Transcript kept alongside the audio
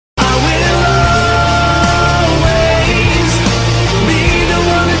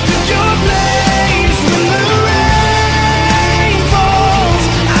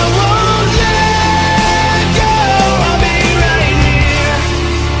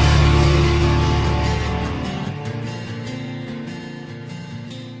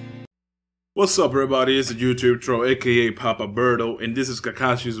What's up, everybody? It's the YouTube troll, aka Papa Birdo, and this is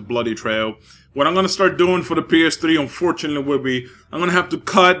Kakashi's Bloody Trail. What I'm gonna start doing for the PS3, unfortunately, will be I'm gonna have to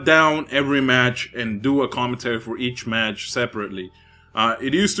cut down every match and do a commentary for each match separately.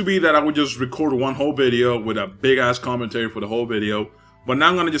 It used to be that I would just record one whole video with a big ass commentary for the whole video, but now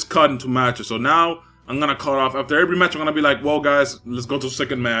I'm gonna just cut into matches. So now I'm gonna cut off after every match. I'm gonna be like, well, guys, let's go to the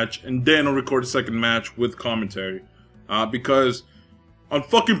second match, and then I'll record the second match with commentary, because on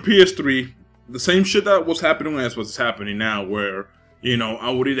fucking PS3. The same shit that was happening as what's happening now, where, you know, I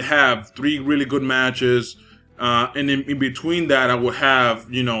would either have 3 really good matches, and in between that I would have,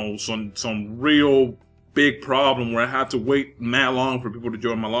 you know, some real big problem where I had to wait mad long for people to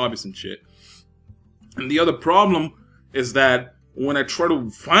join my lobbies and shit. And the other problem is that when I try to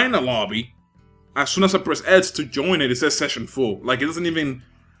find a lobby, as soon as I press X to join it, it says session full. Like, it doesn't even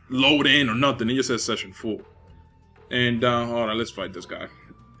load in or nothing, it just says session full. And, hold on, let's fight this guy.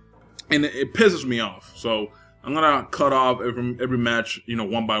 And it pisses me off, so I'm gonna cut off every match, you know,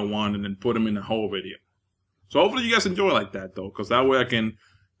 one by one, and then put them in the whole video. So hopefully you guys enjoy like that, though, because that way I can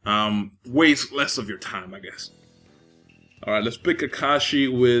waste less of your time, I guess. Alright, let's pick Kakashi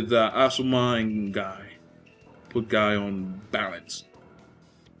with Asuma and Guy. Put Guy on balance.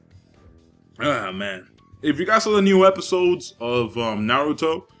 Ah, man. If you guys saw the new episodes of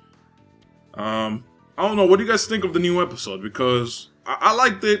Naruto, I don't know, what do you guys think of the new episode? Because I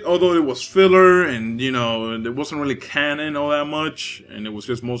liked it, although it was filler, and, you know, it wasn't really canon all that much, and it was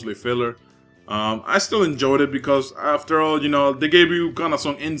just mostly filler. I still enjoyed it because, after all, you know, they gave you kind of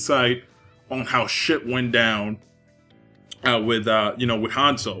some insight on how shit went down with, you know, with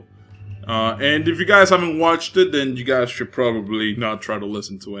Hanzo. And if you guys haven't watched it, then you guys should probably not try to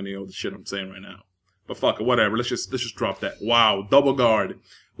listen to any of the shit I'm saying right now. But fuck it, whatever. Let's just drop that. Wow, double guard.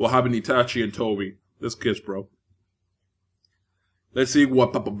 We'll have Itachi and Toby. Let's kiss, bro. Let's see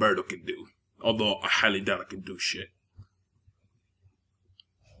what Papa Birdo can do. Although, I highly doubt I can do shit.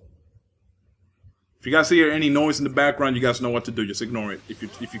 If you guys hear any noise in the background, you guys know what to do. Just ignore it, if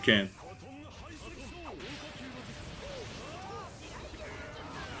you can.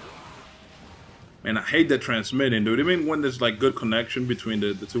 Man, I hate that transmitting, dude. Even when there's, like, good connection between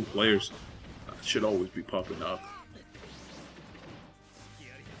the two players, it should always be popping up.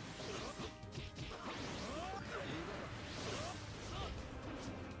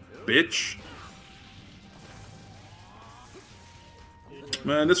 Bitch.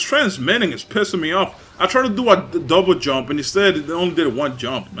 Man, this transmitting is pissing me off. I tried to do a double jump and instead it only did one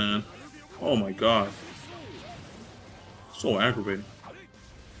jump, man. Oh my god. So aggravating.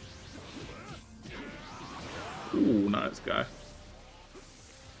 Ooh, nice guy.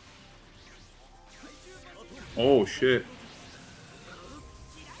 Oh shit.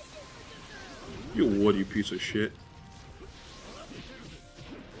 You woody piece of shit.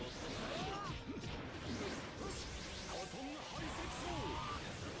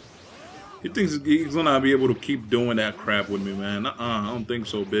 He thinks he's gonna be able to keep doing that crap with me, man. I don't think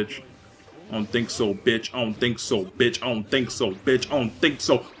so, bitch. I don't think so, bitch. I don't think so, bitch. I don't think so, bitch. I don't think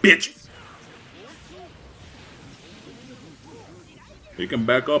so, bitch. He can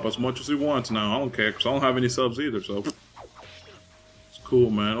back up as much as he wants now. I don't care, because I don't have any subs either, so. It's cool,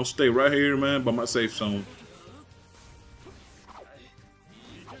 man. I'll stay right here, man, by my safe zone.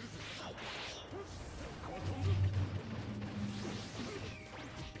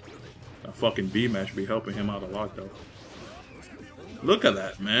 Fucking B-Match be helping him out a lot, though. Look at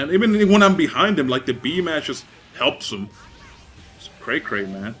that, man. Even when I'm behind him, like, the B-Match just helps him. It's cray-cray,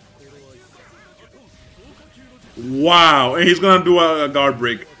 man. Wow, and he's gonna do a guard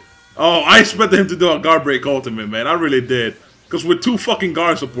break. Oh, I expected him to do a guard break ultimate, man. I really did. Because with 2 fucking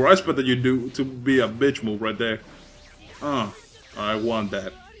guard support, I expected you to be a bitch move right there. I want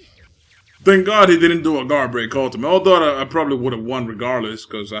that. Thank God he didn't do a guard break ultimate, although I probably would have won regardless,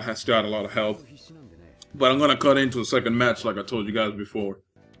 because I still had a lot of health. But I'm going to cut into the second match like I told you guys before.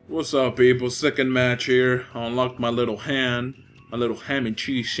 What's up, people? Second match here. I unlocked my little ham and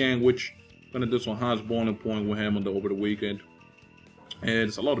cheese sandwich. Gonna do some Hans Boiling Point with him over the weekend. And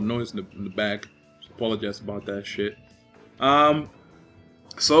there's a lot of noise in the back. So apologize about that shit.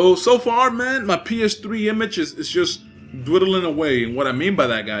 So far, man, my PS3 image is just dwindling away, and what I mean by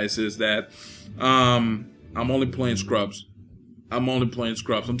that, guys, is that I'm only playing scrubs. I'm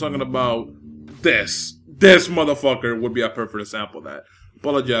talking about this motherfucker would be a perfect example of that.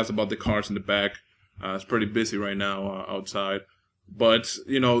 Apologize about the cars in the back. It's pretty busy right now outside, but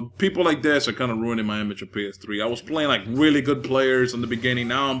you know, people like this are kind of ruining my image of PS3. I was playing like really good players in the beginning.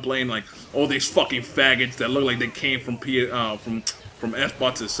 Now I'm playing like all these fucking faggots that look like they came from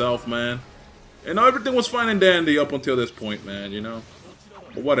Xbox itself, man. And everything was fine and dandy up until this point, man, you know?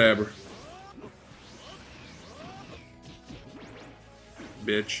 But whatever.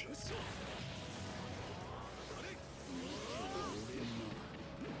 bitch.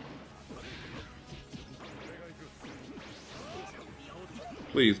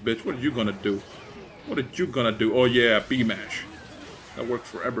 Please, bitch, what are you gonna do? What are you gonna do? Oh yeah, B-mash. That works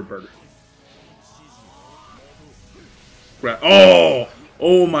for everybody. Oh!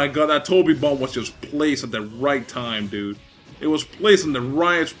 Oh my god, that Toby bomb was just placed at the right time, dude. It was placed in the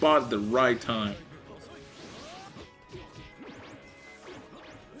right spot at the right time.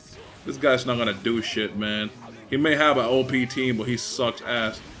 This guy's not gonna do shit, man. He may have an OP team, but he sucks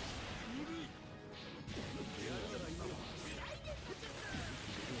ass.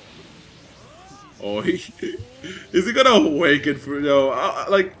 Oh, is he gonna awaken for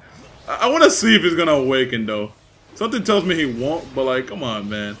I want to see if he's gonna awaken though. Something tells me he won't, but like, come on,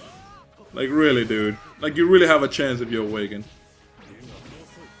 man. Like, really, dude. Like, you really have a chance if you awaken.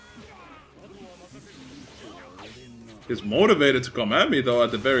 He's motivated to come at me though,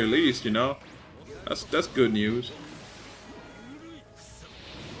 at the very least, you know. That's good news.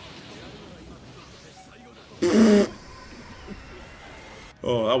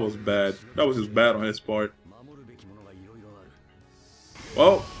 Oh, that was bad. That was just bad on his part.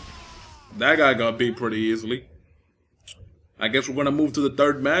 Well, that guy got beat pretty easily. I guess we're gonna move to the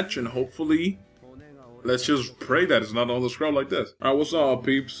third match, and hopefully, let's just pray that it's not on the scrub like this. Alright, what's up,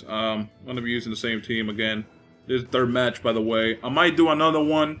 peeps? I'm gonna be using the same team again. This is the third match, by the way. I might do another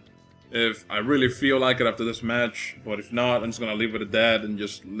one if I really feel like it after this match, but if not, I'm just gonna leave it at that and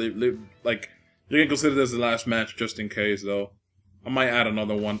just live like, you can consider this the last match just in case, though. I might add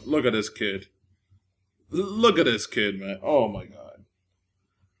another one. Look at this kid. Look at this kid, man. Oh my god.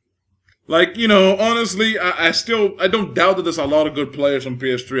 Like, you know, honestly, I don't doubt that there's a lot of good players on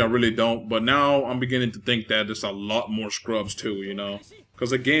PS3. I really don't. But now I'm beginning to think that there's a lot more scrubs too, you know. Because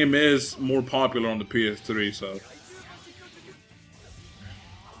the game is more popular on the PS3, so.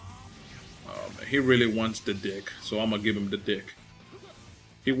 Oh, man, he really wants the dick. So I'm going to give him the dick.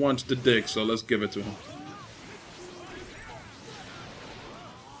 He wants the dick, so let's give it to him.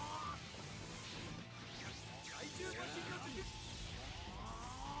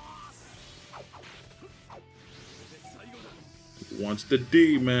 Wants the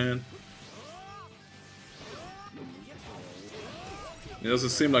D, man. It doesn't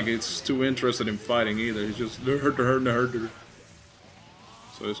seem like it's too interested in fighting either. He's just hurt her.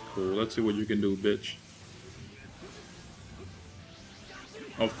 So it's cool. Let's see what you can do, bitch.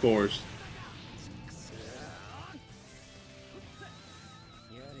 Of course.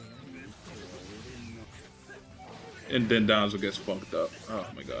 And then Donzo gets fucked up. Oh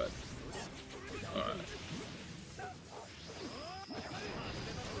my god. Alright.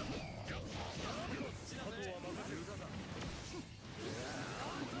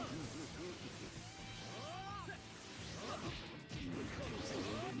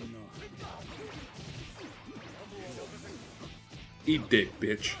 Eat dick,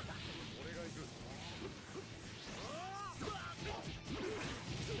 bitch.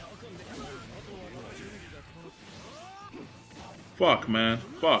 Fuck, man.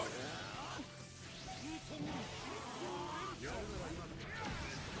 Fuck.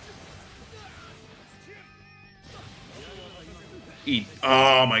 Eat.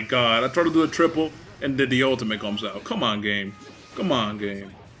 Oh my god. I tried to do a triple and then the ultimate comes out. Come on, game. Come on,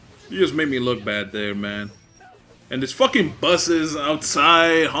 game. You just made me look bad there, man. And there's fucking buses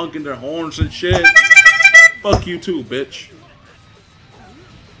outside honking their horns and shit. Fuck you too, bitch.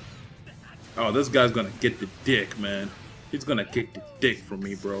 Oh, this guy's gonna get the dick, man. He's gonna get the dick from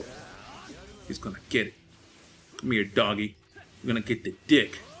me, bro. He's gonna get it. Come here, doggy. You're gonna get the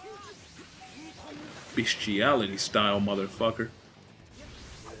dick. Bestiality style, motherfucker.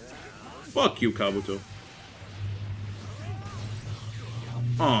 Fuck you, Kabuto.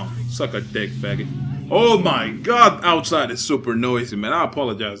 Oh, suck a dick, faggot. Oh my god, outside is super noisy, man. I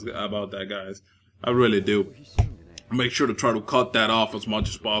apologize about that, guys. I really do. Make sure to try to cut that off as much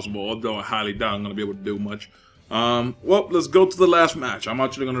as possible, although I highly doubt I'm going to be able to do much. Well, let's go to the last match. I'm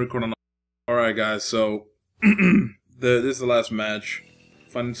actually going to record another. Alright, guys, so this is the last match.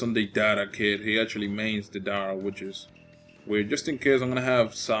 Finding some Dara kid. He actually mains Dara, which is weird. Just in case, I'm going to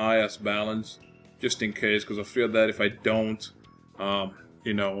have Sai as balance. Just in case, because I feel that if I don't,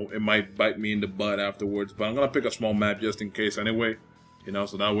 you know, it might bite me in the butt afterwards. But I'm going to pick a small map just in case anyway. You know,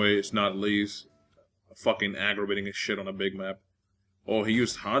 so that way it's not at least fucking aggravating as shit on a big map. Oh, he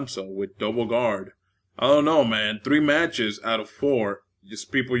used Hanzo with double guard. I don't know, man. 3 matches out of 4.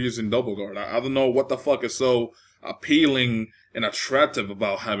 Just people using double guard. I don't know what the fuck is so appealing and attractive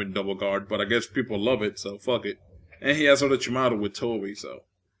about having double guard. But I guess people love it, so fuck it. And he has Orochimaru with Toby, so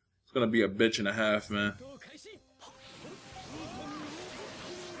it's going to be a bitch and a half, man.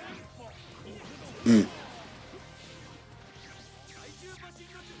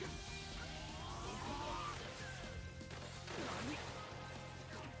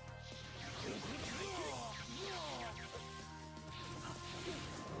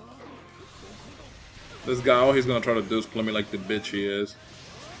 This guy, all he's gonna try to do is play me like the bitch he is.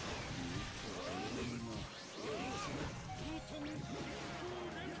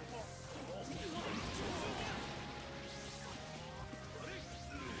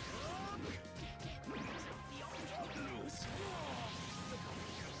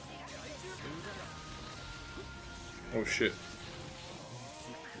 Oh shit.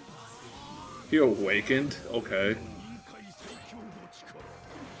 He awakened? Okay.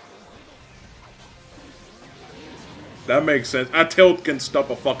 That makes sense. A tilt can stop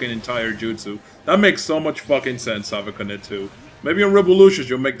a fucking entire jutsu. That makes so much fucking sense, Savakane 2. Maybe in Revolutions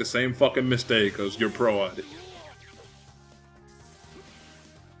you'll make the same fucking mistake because you're pro at it.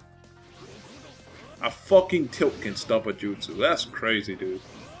 A fucking tilt can stop a jutsu. That's crazy, dude.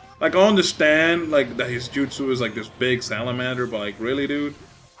 Like, I understand, like, that his jutsu is like this big salamander, but like, really, dude?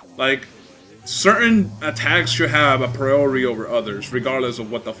 Like, certain attacks should have a priority over others, regardless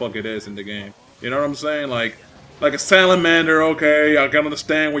of what the fuck it is in the game. You know what I'm saying? Like a salamander, okay, I can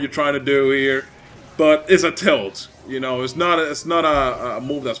understand what you're trying to do here, but it's a tilt. You know, it's not a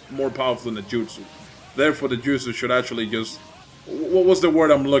move that's more powerful than the jutsu. Therefore, the jutsu should actually just, what was the word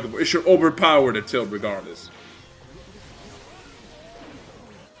I'm looking for? It should overpower the tilt regardless.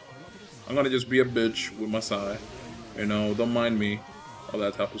 I'm gonna just be a bitch with my side. You know, don't mind me. All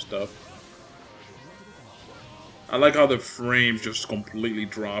that type of stuff. I like how the frames just completely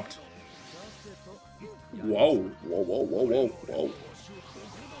dropped. Whoa, whoa, whoa, whoa, whoa, whoa.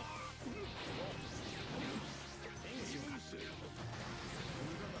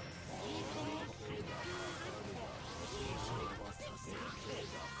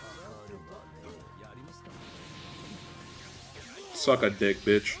 Suck a dick,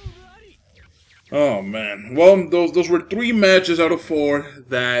 bitch. Oh man. Well, those were 3 matches out of 4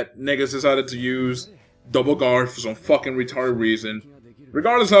 that niggas decided to use double guard for some fucking retarded reason.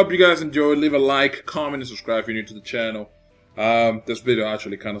 Regardless, I hope you guys enjoyed. Leave a like, comment, and subscribe if you're new to the channel. This video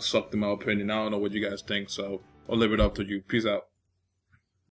actually kind of sucked in my opinion. I don't know what you guys think, so I'll leave it up to you. Peace out.